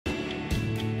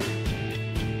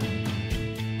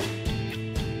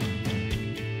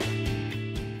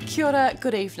Kia ora,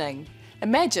 good evening.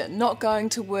 Imagine not going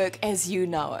to work as you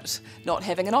know it, not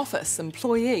having an office,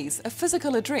 employees, a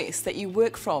physical address that you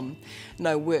work from,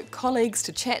 no work colleagues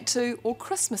to chat to or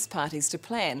Christmas parties to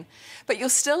plan, but you're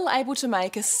still able to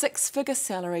make a six-figure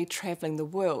salary travelling the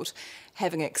world,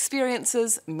 having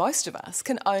experiences most of us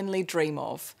can only dream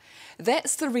of.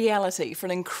 That's the reality for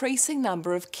an increasing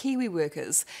number of Kiwi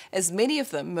workers, as many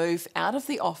of them move out of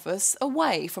the office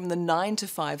away from the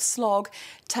 9-to-5 slog,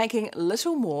 taking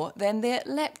little more than their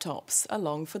laptops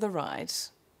along for the ride.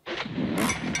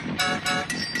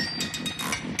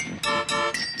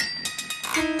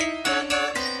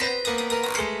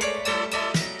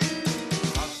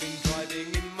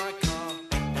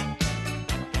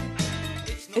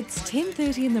 It's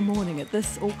 10:30 in the morning at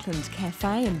this Auckland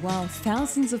cafe, and while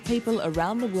thousands of people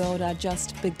around the world are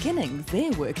just beginning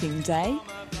their working day,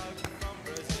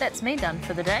 that's me done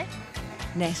for the day.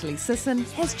 Natalie Sisson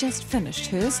has just finished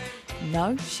hers.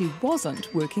 No, she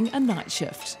wasn't working a night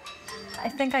shift. I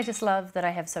think I just love that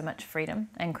I have so much freedom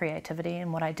and creativity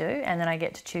in what I do, and then I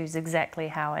get to choose exactly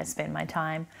how I spend my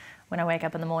time. When I wake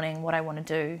up in the morning, what I want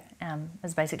to do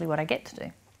is basically what I get to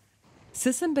do.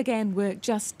 Sisson began work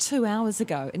just 2 hours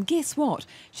ago, and guess what?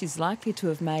 She's likely to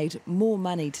have made more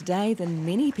money today than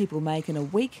many people make in a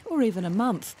week or even a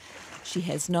month. She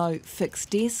has no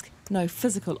fixed desk, no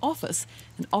physical office,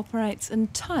 and operates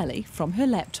entirely from her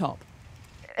laptop.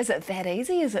 Is it that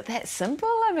easy? Is it that simple?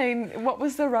 I mean, what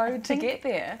was the road to get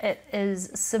there? It is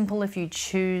simple if you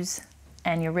choose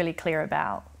and you're really clear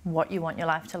about what you want your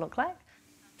life to look like.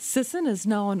 Sisson is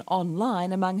known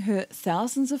online among her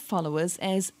thousands of followers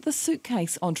as the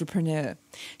suitcase entrepreneur.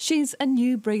 She's a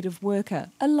new breed of worker,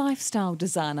 a lifestyle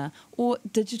designer or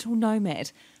digital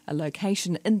nomad, a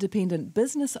location-independent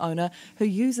business owner who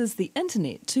uses the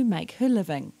internet to make her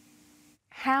living.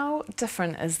 How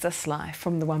different is this life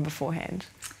from the one beforehand?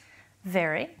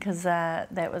 Very, because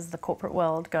that was the corporate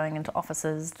world, going into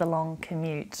offices, the long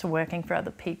commute, working for other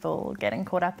people, getting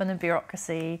caught up in the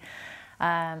bureaucracy,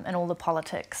 and all the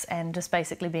politics, and just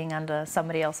basically being under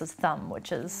somebody else's thumb,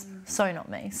 which is so not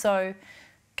me. So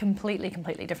completely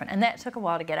different. And that took a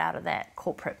while to get out of that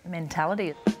corporate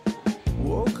mentality.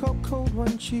 Woke up cold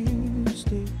one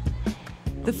Tuesday.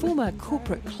 The former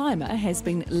corporate climber has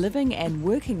been living and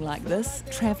working like this,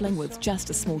 travelling with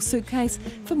just a small suitcase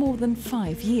for more than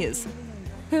 5 years.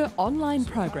 Her online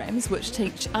programs, which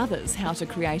teach others how to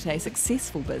create a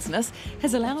successful business,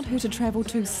 has allowed her to travel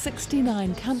to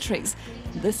 69 countries.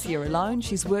 This year alone,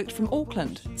 she's worked from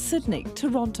Auckland, Sydney,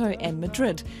 Toronto and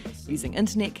Madrid, using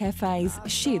internet cafes,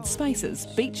 shared spaces,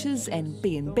 beaches and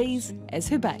B&Bs as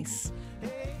her base.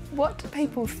 What do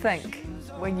people think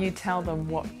when you tell them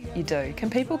what you do? Can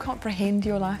people comprehend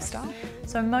your lifestyle?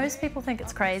 So most people think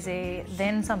it's crazy,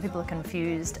 then some people are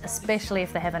confused, especially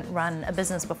if they haven't run a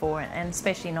business before, and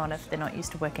especially not if they're not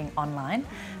used to working online,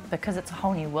 because it's a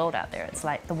whole new world out there. It's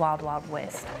like the wild, wild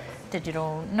west.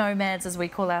 Digital nomads, as we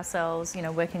call ourselves, you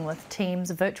know, working with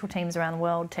teams, virtual teams around the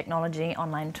world, technology,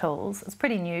 online tools. It's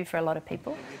pretty new for a lot of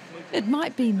people. It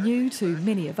might be new to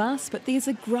many of us, but there's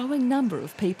a growing number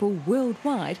of people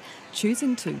worldwide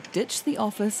choosing to ditch the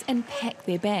office and pack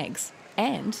their bags,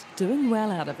 and doing well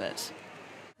out of it.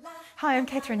 Hi, I'm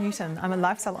Catherine Newton. I'm a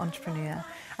lifestyle entrepreneur.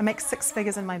 I make 6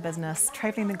 figures in my business,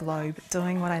 travelling the globe,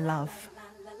 doing what I love.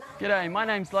 G'day, my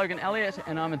name's Logan Elliot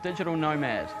and I'm a digital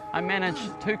nomad. I manage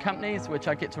 2 companies which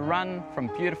I get to run from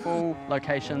beautiful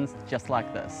locations just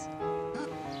like this.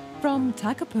 From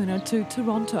Takapuna to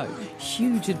Toronto,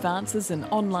 huge advances in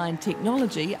online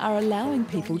technology are allowing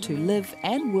people to live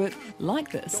and work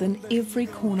like this in every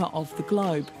corner of the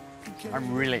globe.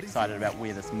 I'm really excited about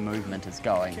where this movement is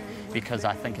going, because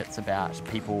I think it's about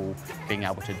people being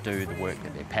able to do the work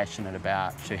that they're passionate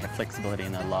about, to have flexibility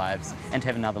in their lives and to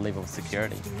have another level of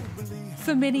security.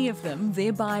 For many of them,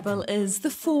 their Bible is the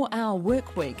 4-Hour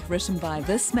Work Week, written by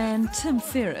this man, Tim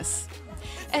Ferriss.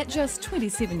 At just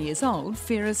 27 years old,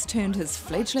 Ferriss turned his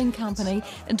fledgling company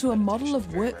into a model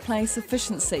of workplace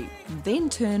efficiency, then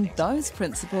turned those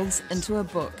principles into a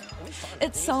book.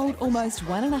 It sold almost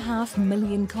 1.5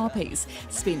 million copies,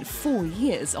 spent 4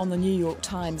 years on the New York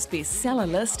Times bestseller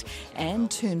list,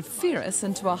 and turned Ferriss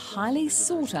into a highly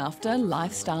sought-after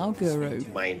lifestyle guru.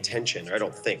 My intention, or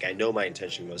I know my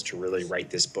intention was to really write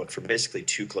this book for basically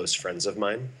 2 close friends of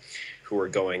mine who were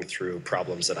going through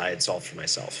problems that I had solved for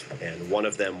myself. And one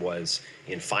of them was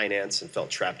in finance and felt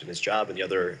trapped in his job, and the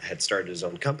other had started his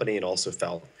own company and also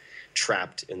felt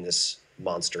trapped in this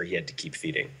monster he had to keep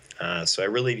feeding. So I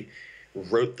really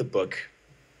wrote the book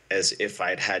as if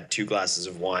I'd had 2 glasses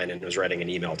of wine and was writing an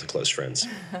email to close friends.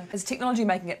 Is technology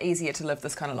making it easier to live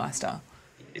this kind of lifestyle?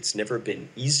 It's never been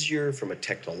easier from a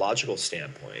technological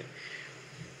standpoint,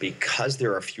 because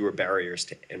there are fewer barriers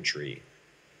to entry,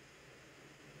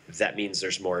 that means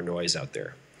there's more noise out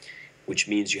there, which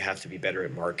means you have to be better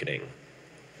at marketing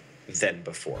than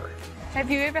before.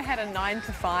 Have you ever had a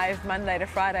 9-to-5 Monday to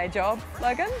Friday job,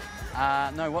 Logan?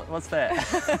 No, what's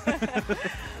that?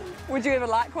 Would you ever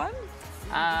like one?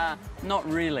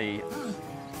 Not really.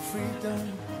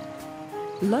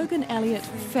 Logan Elliot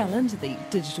fell into the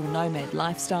digital nomad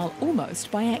lifestyle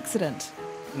almost by accident.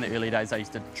 In the early days, I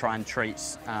used to try and treat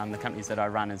the companies that I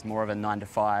run as more of a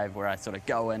 9-to-5, where I sort of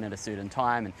go in at a certain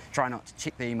time and try not to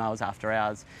check the emails after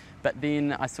hours. But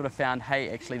then I sort of found, hey,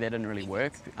 actually that didn't really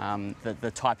work.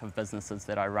 The type of businesses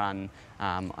that I run,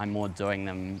 I'm more doing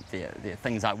them, they're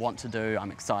things I want to do,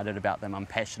 I'm excited about them, I'm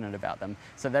passionate about them.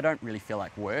 So they don't really feel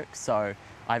like work. So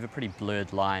I have a pretty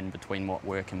blurred line between what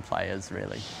work and play is,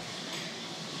 really.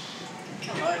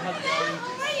 Hello, how's it going?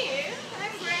 How are you?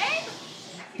 I'm Greg.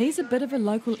 He's a bit of a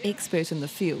local expert in the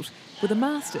field, with a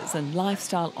master's in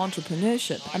lifestyle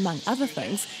entrepreneurship, among other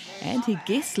things, and he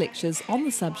guest lectures on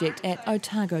the subject at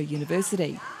Otago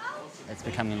University. It's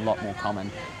becoming a lot more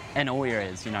common in all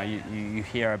areas. You know, you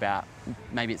hear about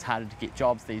maybe it's harder to get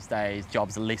jobs these days,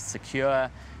 jobs are less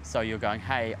secure, so you're going,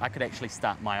 hey, I could actually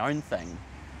start my own thing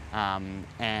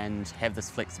and have this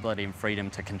flexibility and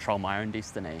freedom to control my own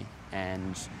destiny,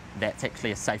 and that's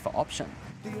actually a safer option.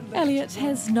 Elliot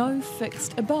has no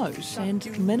fixed abode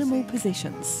and minimal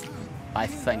possessions. I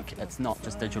think it's not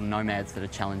just digital nomads that are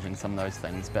challenging some of those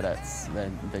things, but it's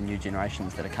the new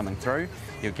generations that are coming through.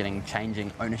 You're getting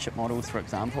changing ownership models, for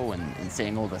example, and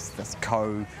seeing all this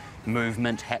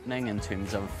co-movement happening in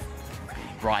terms of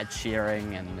ride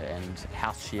sharing and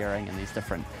house sharing and these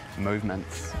different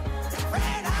movements.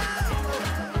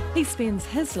 He spends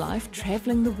his life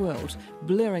travelling the world,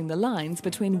 blurring the lines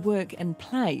between work and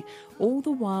play, all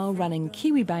the while running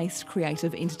Kiwi-based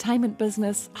creative entertainment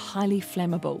business Highly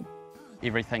Flammable.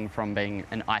 Everything from being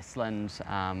in Iceland,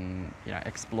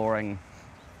 exploring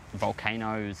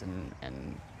volcanoes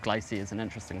and glaciers and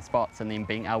interesting spots, and then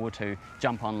being able to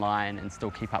jump online and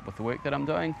still keep up with the work that I'm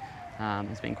doing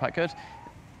has been quite good.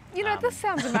 You know, this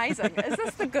sounds amazing. Is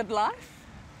this the good life?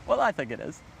 Well, I think it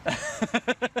is.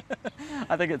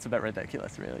 I think it's a bit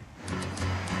ridiculous, really.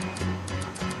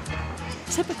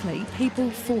 Typically, people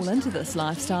fall into this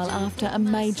lifestyle after a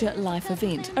major life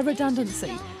event, a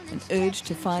redundancy, an urge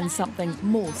to find something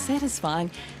more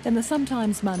satisfying than the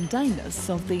sometimes mundaneness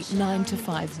of the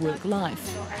 9-to-5 work life.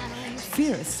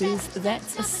 Ferriss says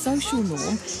that's a social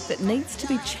norm that needs to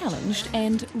be challenged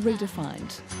and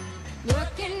redefined.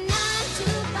 Working 9 to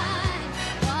 5,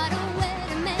 what a way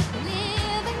to make a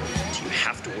living. Do you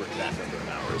have to work that number of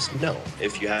hours? No.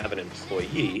 If you have an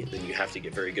employee, then you have to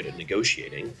get very good at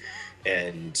negotiating.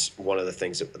 And one of the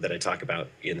things that I talk about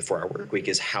in the 4-Hour Work Week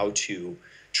is how to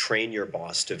train your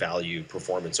boss to value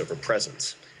performance over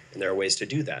presence. And there are ways to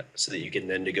do that so that you can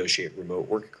then negotiate remote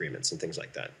work agreements and things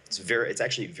like that. It's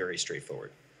actually very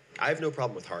straightforward. I have no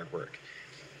problem with hard work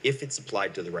if it's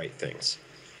applied to the right things.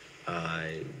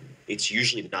 It's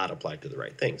usually not applied to the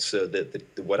right things. So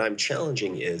what I'm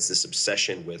challenging is this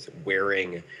obsession with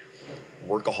wearing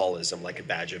workaholism like a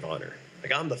badge of honor.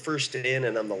 Like, I'm the first in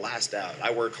and I'm the last out.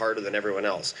 I work harder than everyone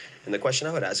else. And the question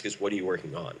I would ask is, what are you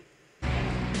working on?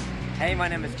 Hey, my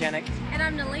name is Janik. And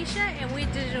I'm Nalisha, and we're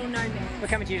digital nomads. We're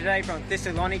coming to you today from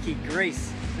Thessaloniki,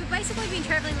 Greece. We've basically been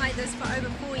travelling like this for over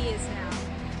 4 years now.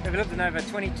 We've lived in over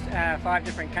 25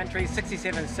 different countries,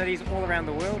 67 cities all around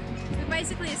the world. We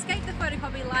basically escaped the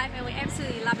photocopy life, and we're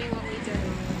absolutely loving what we do.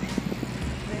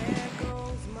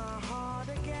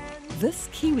 This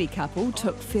Kiwi couple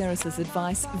took Ferriss's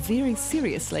advice very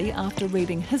seriously after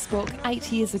reading his book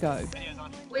 8 years ago.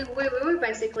 We were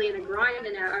basically in a grind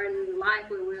in our own life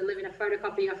where we were living a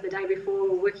photocopy of the day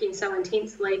before, working so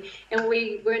intensely, and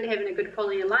we weren't having a good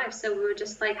quality of life. So we were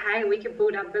just like, hey, we could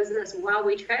build our business while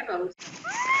we travel.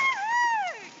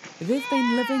 They've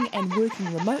been living and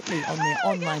working remotely on their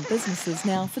online businesses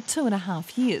now for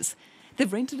 2.5 years.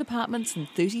 They've rented apartments in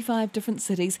 35 different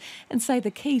cities and say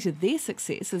the key to their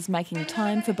success is making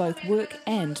time for both work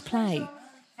and play.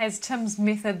 Has Tim's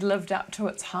method lived up to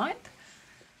its hype?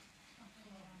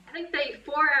 I think the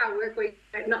 4-hour work week,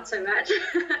 not so much.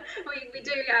 we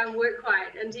do work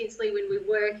quite intensely when we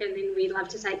work, and then we love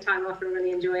to take time off and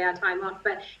really enjoy our time off.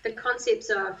 But the concepts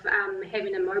of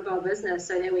having a mobile business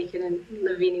so that we can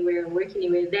live anywhere and work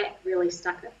anywhere, that really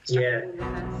stuck with us.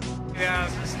 Yeah,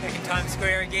 back in Times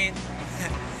Square again.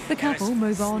 The couple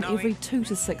move on every 2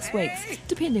 to 6 weeks,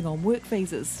 depending on work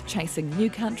visas, chasing new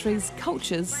countries,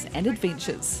 cultures and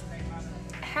adventures.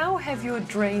 How have your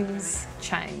dreams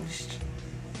changed?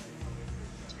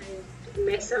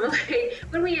 Massively.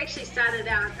 When we actually started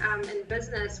out in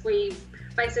business, we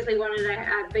basically wanted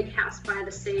a big house by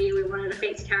the sea. We wanted a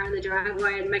fancy car in the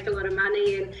driveway and make a lot of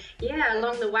money. And yeah,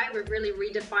 along the way, we've really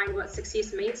redefined what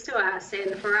success means to us.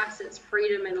 And for us, it's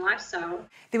freedom and lifestyle.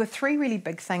 There were three really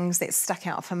big things that stuck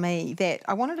out for me that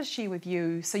I wanted to share with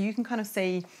you so you can kind of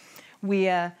see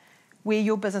where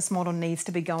your business model needs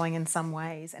to be going in some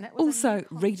ways. And it was also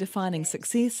redefining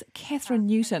success, Catherine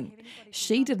Newton.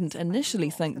 She didn't initially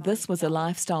think this was a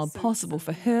lifestyle possible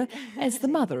for her as the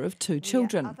mother of two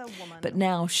children. But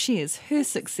now shares her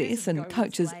success and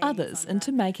coaches others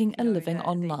into making a living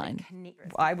online.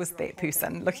 I was that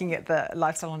person looking at the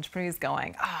lifestyle entrepreneurs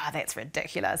going, that's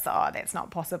ridiculous, that's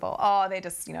not possible, they're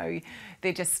just,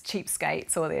 they're just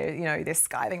cheapskates, or they're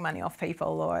skiving money off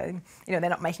people, or, they're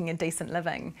not making a decent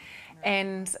living.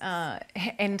 And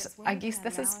I guess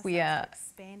this is where,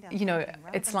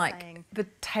 it's like the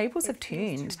tables have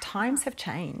turned, times have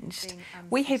changed.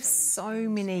 We have so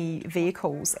many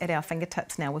vehicles at our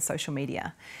fingertips now with social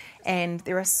media, and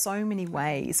there are so many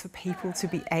ways for people to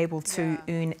be able to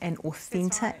earn an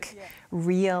authentic,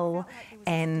 real,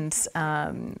 and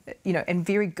and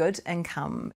very good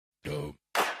income.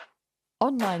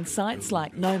 Online sites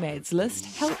like Nomad's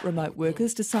List help remote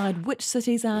workers decide which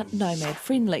cities are nomad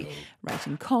friendly,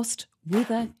 rating cost,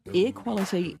 weather, air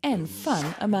quality and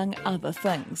fun, among other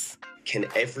things. Can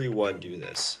everyone do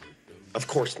this? Of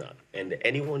course not. And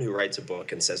anyone who writes a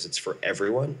book and says it's for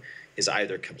everyone is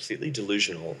either completely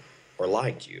delusional or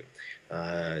lying to you.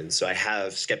 And so I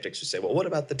have skeptics who say, well, what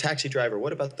about the taxi driver?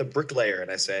 What about the bricklayer? And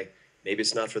I say, maybe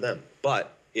it's not for them.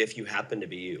 But if you happen to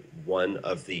be one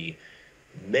of the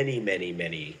many, many,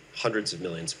 many hundreds of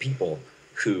millions of people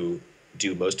who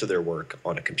do most of their work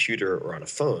on a computer or on a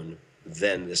phone,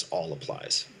 then this all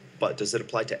applies. But does it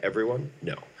apply to everyone?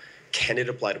 No. Can it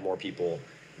apply to more people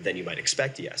than you might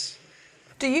expect? Yes.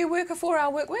 Do you work a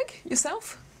 4-hour work week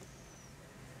yourself?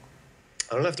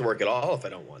 I don't have to work at all if I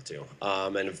don't want to.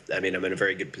 I'm in a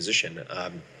very good position.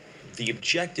 The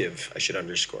objective, I should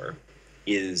underscore,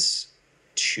 is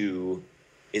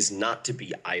not to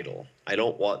be idle. I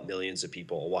don't want millions of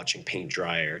people watching paint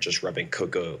dry or just rubbing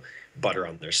cocoa butter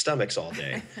on their stomachs all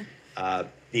day.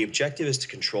 The objective is to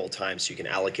control time so you can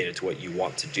allocate it to what you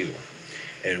want to do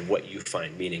and what you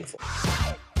find meaningful.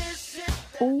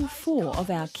 All 4 of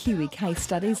our Kiwi case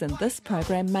studies in this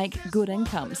program make good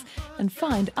incomes and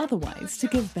find other ways to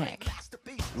give back.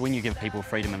 When you give people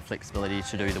freedom and flexibility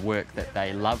to do the work that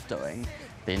they love doing,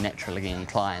 they're naturally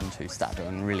inclined to start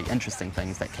doing really interesting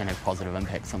things that can have positive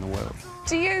impacts on the world.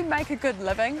 Do you make a good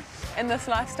living in this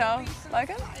lifestyle,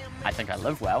 Logan? I think I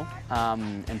live well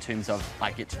in terms of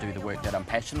I get to do the work that I'm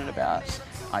passionate about.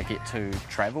 I get to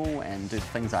travel and do the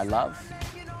things I love.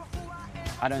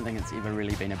 I don't think it's ever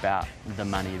really been about the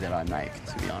money that I make,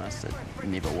 to be honest. It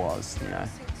never was,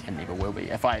 it never will be.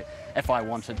 If I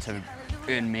wanted to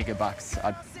earn mega bucks,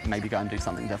 I'd maybe go and do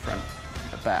something different.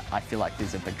 But I feel like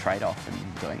there's a big trade-off in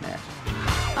doing that.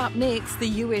 Up next, the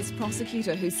US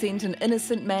prosecutor who sent an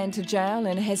innocent man to jail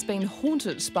and has been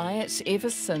haunted by it ever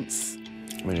since.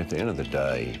 I mean, at the end of the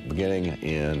day, beginning,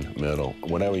 end, middle,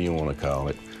 whatever you want to call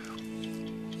it,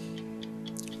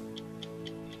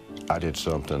 I did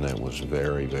something that was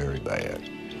very, very bad.